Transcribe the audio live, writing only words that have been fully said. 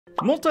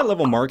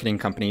Multi-level marketing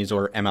companies,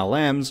 or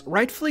MLMs,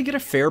 rightfully get a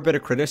fair bit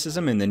of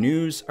criticism in the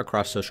news,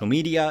 across social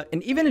media,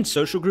 and even in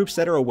social groups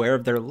that are aware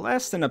of their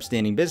less than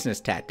upstanding business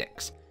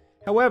tactics.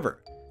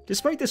 However,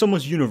 despite this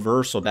almost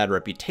universal bad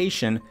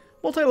reputation,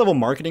 multi-level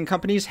marketing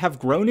companies have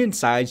grown in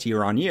size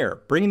year on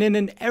year, bringing in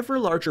an ever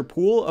larger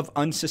pool of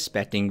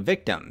unsuspecting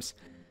victims.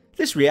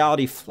 This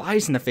reality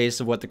flies in the face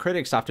of what the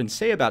critics often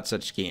say about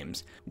such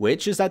schemes,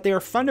 which is that they are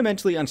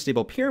fundamentally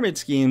unstable pyramid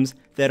schemes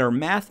that are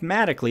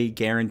mathematically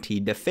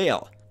guaranteed to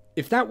fail.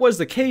 If that was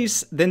the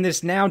case, then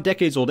this now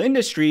decades-old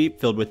industry,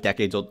 filled with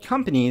decades-old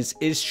companies,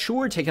 is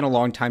sure taking a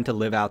long time to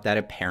live out that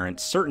apparent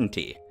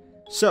certainty.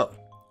 So,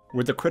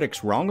 were the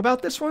critics wrong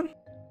about this one?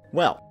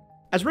 Well,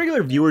 as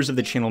regular viewers of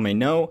the channel may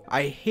know,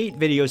 I hate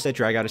videos that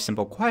drag out a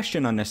simple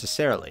question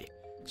unnecessarily.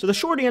 So the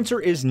short answer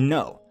is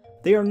no,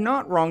 they are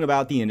not wrong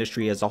about the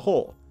industry as a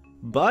whole.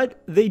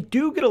 But they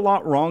do get a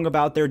lot wrong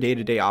about their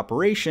day-to-day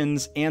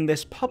operations, and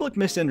this public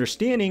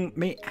misunderstanding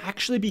may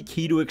actually be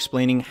key to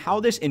explaining how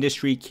this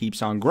industry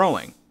keeps on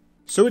growing.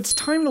 So it's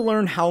time to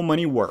learn how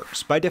money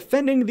works by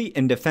defending the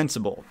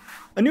indefensible.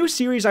 A new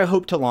series I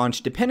hope to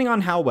launch depending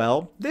on how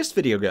well this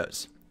video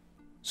goes.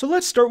 So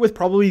let's start with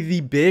probably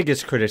the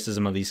biggest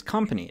criticism of these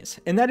companies,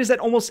 and that is that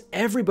almost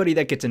everybody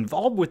that gets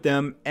involved with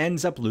them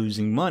ends up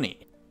losing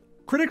money.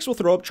 Critics will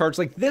throw up charts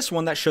like this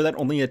one that show that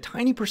only a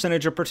tiny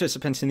percentage of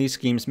participants in these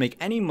schemes make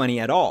any money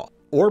at all.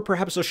 Or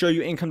perhaps they'll show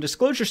you income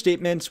disclosure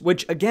statements,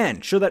 which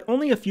again show that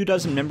only a few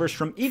dozen members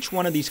from each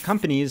one of these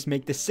companies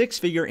make the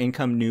six-figure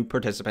income new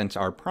participants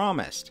are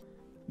promised.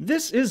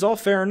 This is all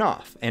fair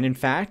enough, and in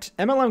fact,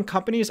 MLM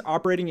companies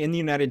operating in the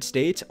United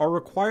States are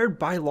required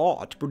by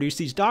law to produce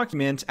these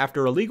documents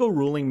after a legal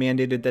ruling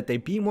mandated that they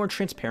be more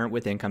transparent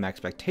with income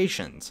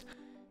expectations.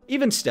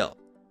 Even still,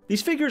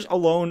 these figures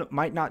alone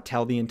might not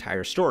tell the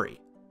entire story.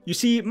 You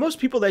see, most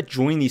people that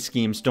join these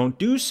schemes don't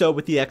do so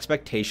with the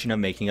expectation of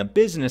making a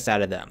business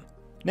out of them.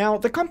 Now,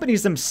 the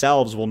companies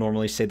themselves will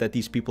normally say that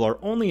these people are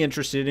only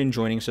interested in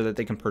joining so that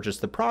they can purchase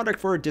the product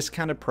for a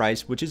discounted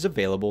price which is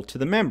available to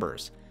the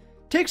members.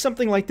 Take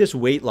something like this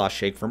weight loss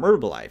shake from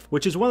Herbalife,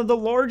 which is one of the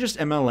largest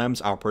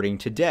MLMs operating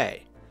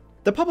today.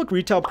 The public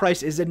retail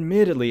price is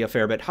admittedly a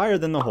fair bit higher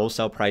than the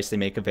wholesale price they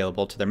make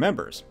available to their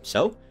members,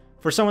 so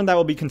for someone that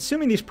will be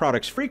consuming these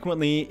products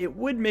frequently, it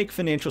would make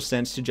financial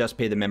sense to just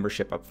pay the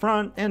membership up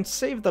front and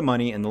save the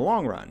money in the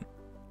long run.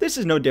 This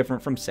is no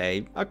different from,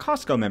 say, a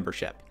Costco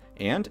membership,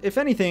 and if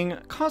anything,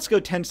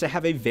 Costco tends to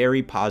have a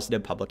very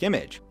positive public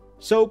image.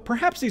 So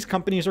perhaps these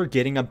companies are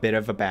getting a bit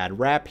of a bad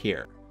rap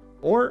here.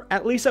 Or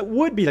at least that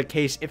would be the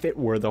case if it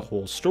were the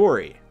whole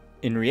story.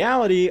 In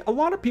reality, a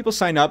lot of people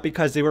sign up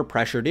because they were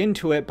pressured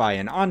into it by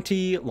an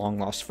auntie,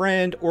 long-lost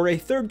friend, or a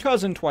third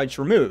cousin twice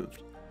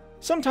removed.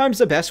 Sometimes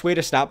the best way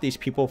to stop these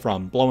people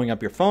from blowing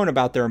up your phone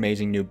about their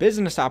amazing new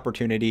business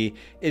opportunity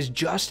is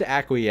just to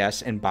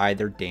acquiesce and buy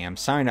their damn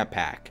sign-up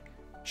pack.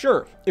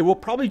 Sure, it will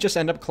probably just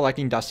end up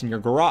collecting dust in your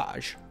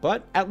garage,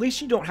 but at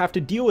least you don't have to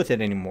deal with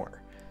it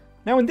anymore.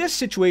 Now in this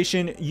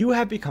situation, you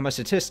have become a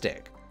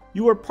statistic.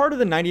 You are part of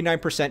the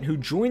 99% who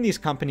join these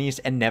companies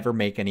and never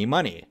make any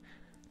money.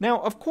 Now,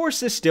 of course,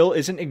 this still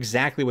isn't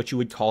exactly what you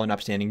would call an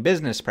upstanding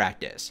business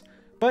practice.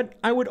 But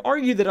I would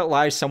argue that it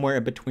lies somewhere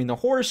in between the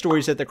horror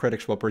stories that the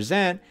critics will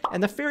present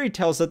and the fairy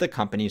tales that the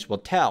companies will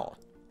tell.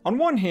 On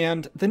one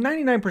hand, the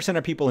 99%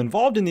 of people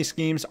involved in these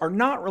schemes are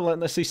not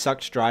relentlessly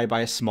sucked dry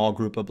by a small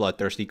group of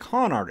bloodthirsty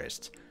con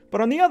artists. But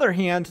on the other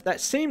hand,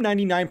 that same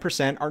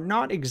 99% are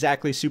not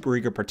exactly super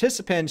eager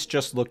participants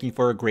just looking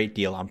for a great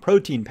deal on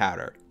protein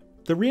powder.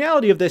 The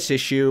reality of this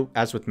issue,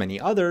 as with many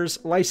others,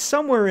 lies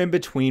somewhere in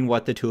between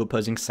what the two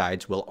opposing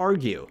sides will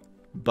argue.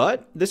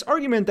 But this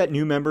argument that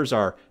new members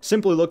are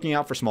simply looking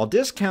out for small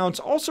discounts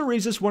also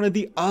raises one of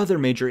the other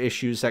major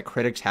issues that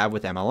critics have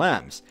with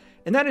MLMs,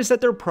 and that is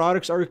that their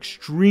products are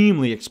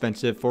extremely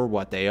expensive for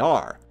what they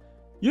are.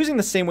 Using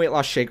the same weight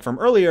loss shake from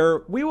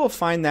earlier, we will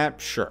find that,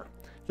 sure,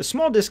 the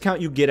small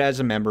discount you get as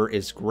a member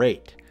is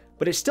great,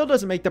 but it still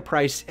doesn't make the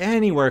price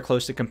anywhere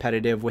close to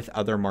competitive with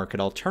other market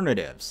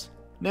alternatives.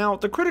 Now,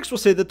 the critics will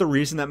say that the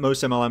reason that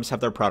most MLMs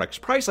have their products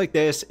priced like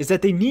this is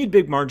that they need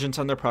big margins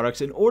on their products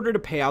in order to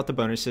pay out the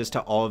bonuses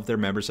to all of their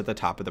members at the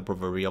top of the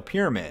proverbial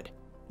pyramid.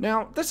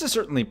 Now, this is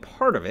certainly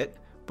part of it,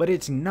 but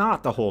it's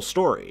not the whole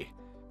story.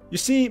 You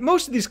see,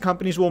 most of these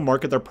companies will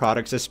market their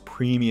products as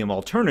premium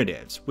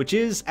alternatives, which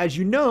is, as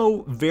you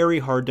know, very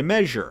hard to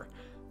measure.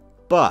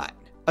 But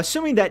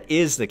assuming that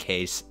is the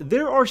case,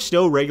 there are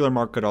still regular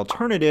market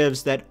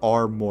alternatives that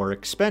are more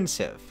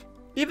expensive.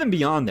 Even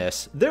beyond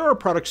this, there are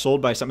products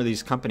sold by some of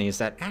these companies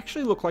that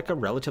actually look like a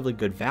relatively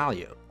good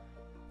value.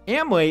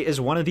 Amway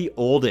is one of the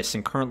oldest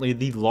and currently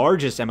the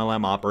largest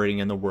MLM operating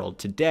in the world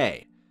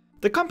today.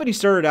 The company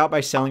started out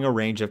by selling a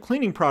range of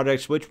cleaning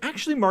products which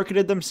actually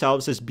marketed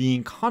themselves as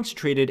being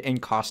concentrated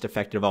and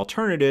cost-effective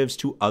alternatives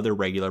to other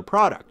regular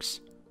products.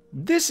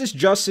 This is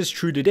just as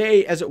true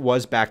today as it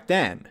was back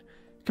then.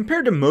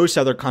 Compared to most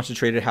other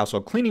concentrated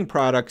household cleaning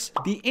products,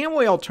 the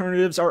Amway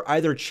alternatives are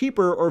either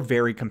cheaper or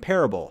very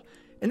comparable.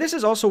 And this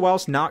is also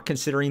whilst not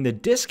considering the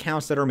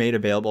discounts that are made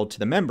available to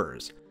the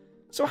members.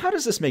 So how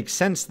does this make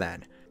sense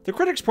then? The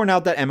critics point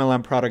out that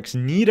MLM products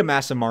need a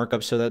massive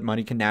markup so that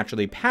money can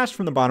naturally pass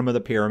from the bottom of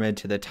the pyramid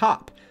to the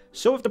top.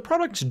 So if the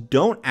products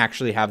don't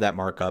actually have that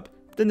markup,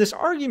 then this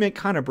argument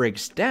kind of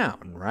breaks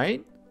down,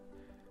 right?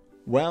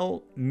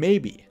 Well,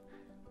 maybe.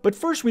 But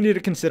first we need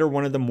to consider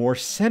one of the more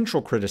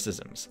central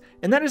criticisms,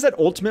 and that is that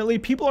ultimately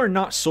people are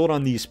not sold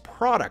on these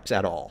products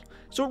at all.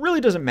 So it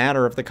really doesn't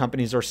matter if the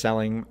companies are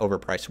selling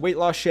overpriced weight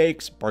loss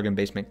shakes, bargain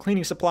basement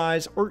cleaning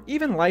supplies, or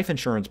even life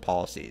insurance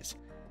policies.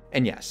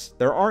 And yes,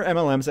 there are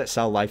MLMs that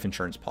sell life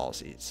insurance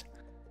policies.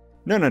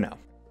 No.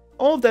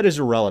 All of that is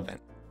irrelevant.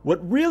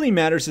 What really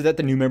matters is that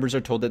the new members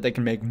are told that they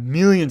can make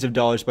millions of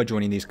dollars by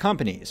joining these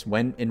companies,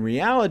 when in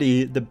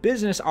reality, the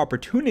business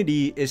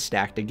opportunity is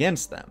stacked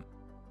against them.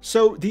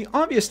 So the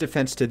obvious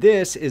defense to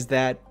this is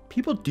that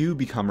people do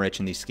become rich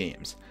in these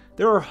schemes.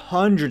 There are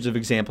hundreds of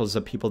examples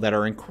of people that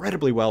are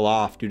incredibly well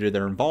off due to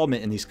their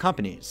involvement in these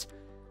companies.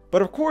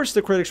 But of course,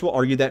 the critics will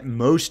argue that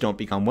most don't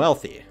become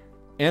wealthy.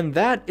 And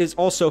that is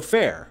also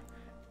fair.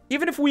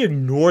 Even if we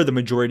ignore the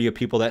majority of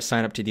people that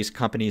sign up to these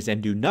companies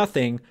and do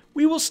nothing,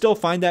 we will still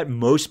find that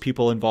most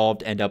people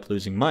involved end up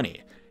losing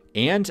money.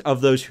 And of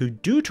those who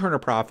do turn a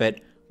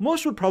profit,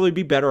 most would probably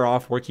be better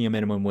off working a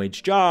minimum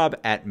wage job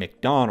at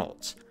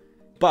McDonald's.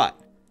 But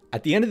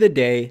at the end of the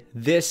day,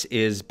 this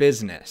is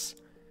business.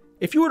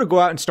 If you were to go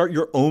out and start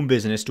your own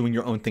business doing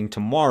your own thing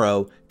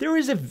tomorrow, there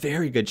is a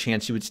very good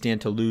chance you would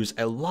stand to lose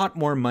a lot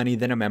more money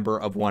than a member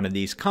of one of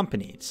these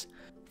companies.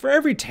 For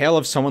every tale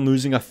of someone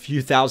losing a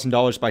few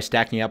 $1,000s by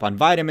stacking up on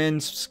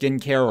vitamins,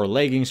 skincare, or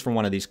leggings from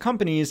one of these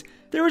companies,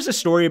 there is a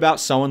story about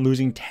someone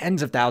losing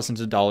tens of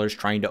thousands of dollars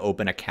trying to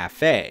open a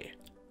cafe.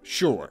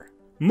 Sure,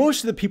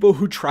 most of the people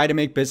who try to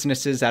make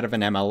businesses out of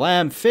an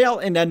MLM fail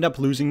and end up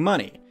losing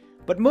money.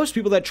 But most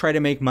people that try to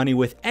make money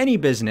with any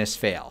business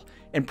fail,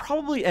 and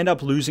probably end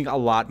up losing a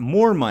lot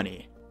more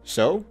money.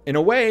 So, in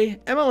a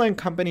way, MLM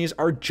companies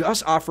are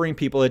just offering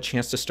people a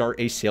chance to start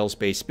a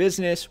sales-based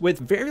business with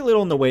very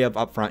little in the way of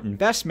upfront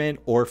investment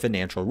or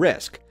financial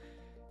risk.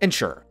 And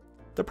sure,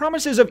 the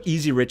promises of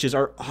easy riches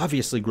are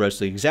obviously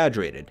grossly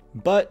exaggerated,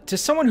 but to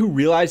someone who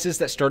realizes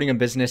that starting a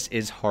business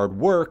is hard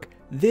work,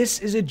 this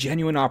is a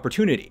genuine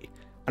opportunity.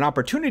 An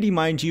opportunity,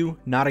 mind you,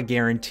 not a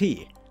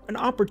guarantee. An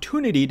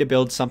opportunity to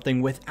build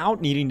something without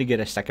needing to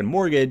get a second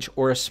mortgage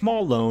or a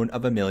small loan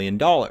of $1 million.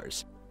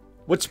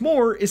 What's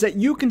more is that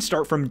you can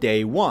start from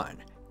day one,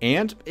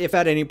 and if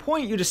at any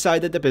point you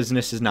decide that the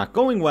business is not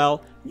going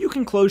well, you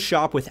can close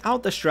shop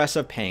without the stress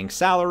of paying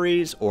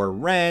salaries or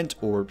rent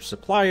or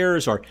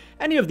suppliers or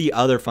any of the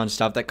other fun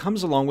stuff that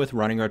comes along with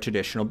running a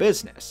traditional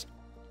business.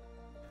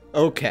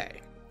 Okay.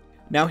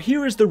 Now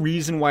here is the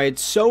reason why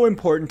it's so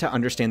important to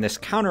understand this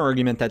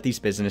counter-argument that these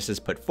businesses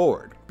put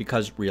forward,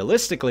 because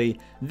realistically,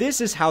 this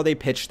is how they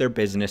pitch their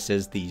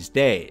businesses these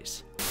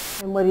days.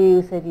 And what do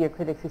you say to your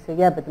critics who say,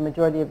 yeah, but the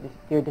majority of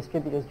your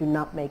distributors do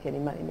not make any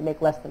money. They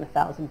make less than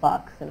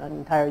 $1,000 in an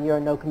entire year,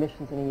 no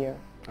commissions in a year.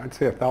 I'd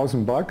say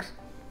 $1,000?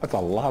 That's a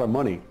lot of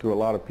money to a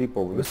lot of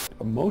people.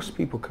 Most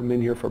people come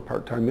in here for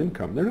part-time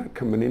income. They're not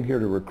coming in here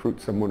to recruit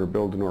someone or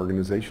build an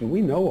organization.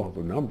 We know all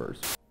the numbers.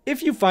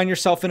 If you find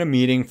yourself in a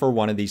meeting for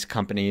one of these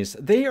companies,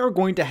 they are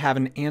going to have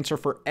an answer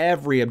for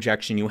every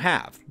objection you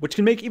have, which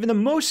can make even the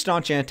most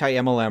staunch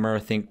anti-MLMer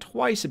think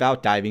twice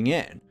about diving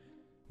in.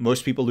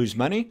 Most people lose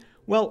money?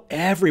 Well,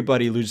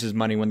 everybody loses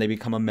money when they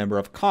become a member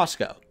of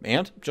Costco.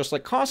 And just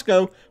like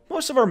Costco,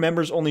 most of our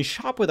members only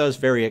shop with us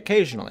very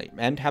occasionally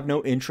and have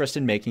no interest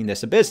in making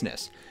this a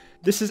business.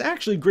 This is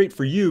actually great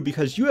for you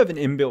because you have an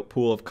inbuilt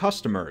pool of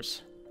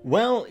customers.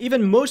 Well,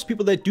 even most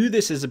people that do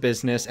this as a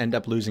business end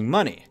up losing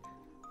money.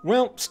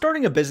 Well,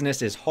 starting a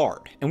business is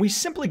hard, and we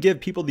simply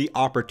give people the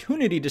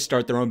opportunity to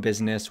start their own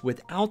business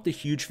without the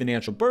huge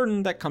financial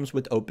burden that comes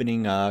with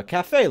opening a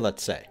cafe,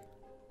 let's say.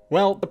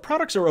 Well, the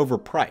products are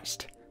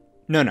overpriced.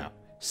 No.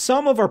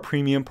 Some of our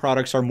premium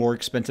products are more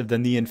expensive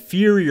than the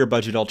inferior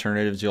budget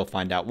alternatives you'll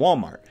find at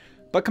Walmart,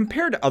 but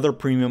compared to other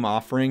premium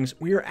offerings,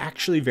 we are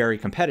actually very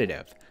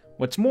competitive.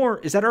 What's more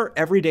is that our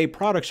everyday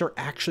products are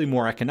actually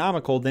more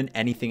economical than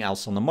anything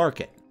else on the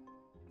market.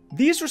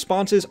 These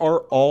responses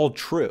are all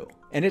true.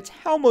 And it's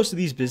how most of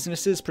these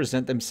businesses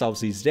present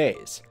themselves these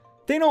days.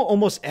 They know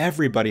almost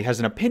everybody has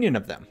an opinion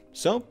of them,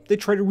 so they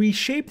try to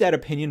reshape that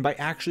opinion by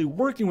actually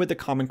working with the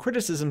common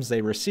criticisms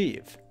they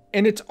receive.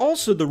 And it's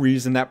also the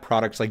reason that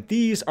products like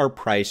these are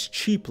priced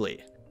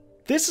cheaply.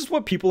 This is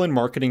what people in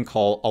marketing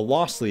call a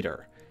loss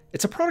leader.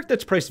 It's a product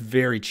that's priced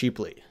very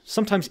cheaply,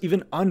 sometimes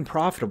even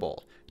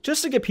unprofitable,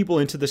 just to get people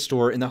into the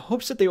store in the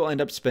hopes that they will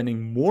end up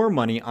spending more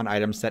money on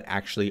items that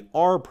actually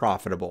are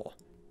profitable.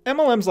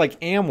 MLMs like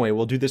Amway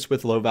will do this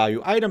with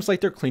low-value items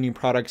like their cleaning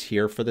products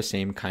here for the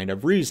same kind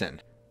of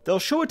reason. They'll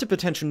show it to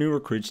potential new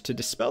recruits to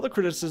dispel the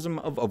criticism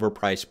of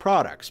overpriced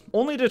products,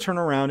 only to turn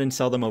around and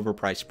sell them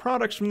overpriced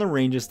products from the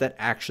ranges that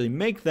actually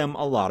make them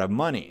a lot of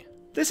money.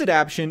 This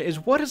adaptation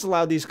is what has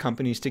allowed these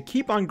companies to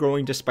keep on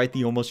growing despite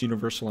the almost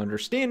universal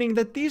understanding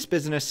that these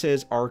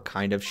businesses are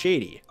kind of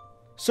shady.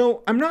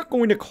 So I'm not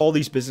going to call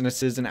these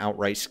businesses an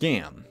outright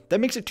scam. That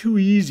makes it too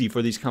easy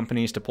for these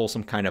companies to pull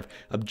some kind of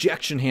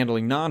objection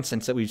handling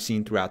nonsense that we've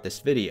seen throughout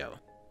this video.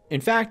 In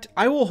fact,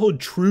 I will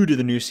hold true to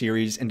the new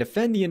series and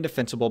defend the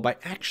indefensible by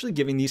actually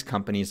giving these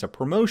companies a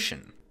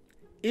promotion.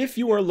 If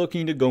you are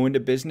looking to go into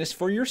business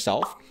for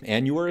yourself,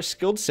 and you are a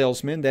skilled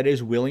salesman that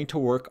is willing to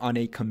work on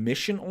a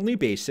commission-only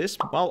basis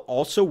while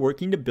also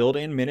working to build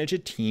and manage a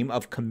team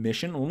of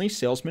commission-only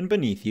salesmen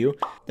beneath you,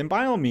 then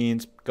by all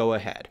means, go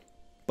ahead.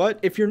 But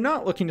if you're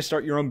not looking to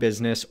start your own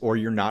business or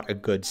you're not a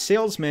good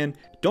salesman,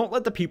 don't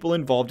let the people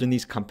involved in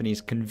these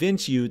companies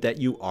convince you that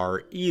you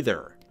are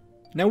either.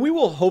 Now, we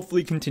will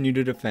hopefully continue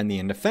to defend the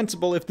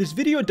indefensible if this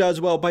video does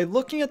well by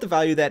looking at the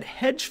value that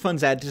hedge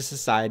funds add to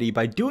society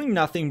by doing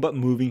nothing but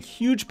moving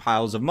huge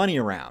piles of money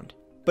around.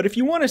 But if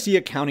you want to see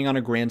accounting on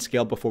a grand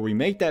scale before we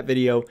make that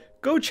video,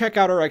 go check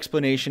out our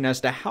explanation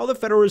as to how the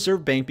Federal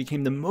Reserve Bank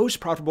became the most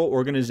profitable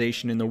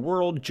organization in the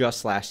world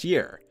just last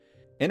year.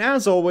 And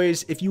as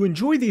always, if you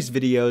enjoy these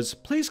videos,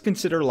 please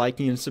consider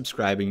liking and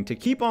subscribing to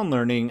keep on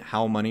learning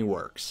how money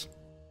works.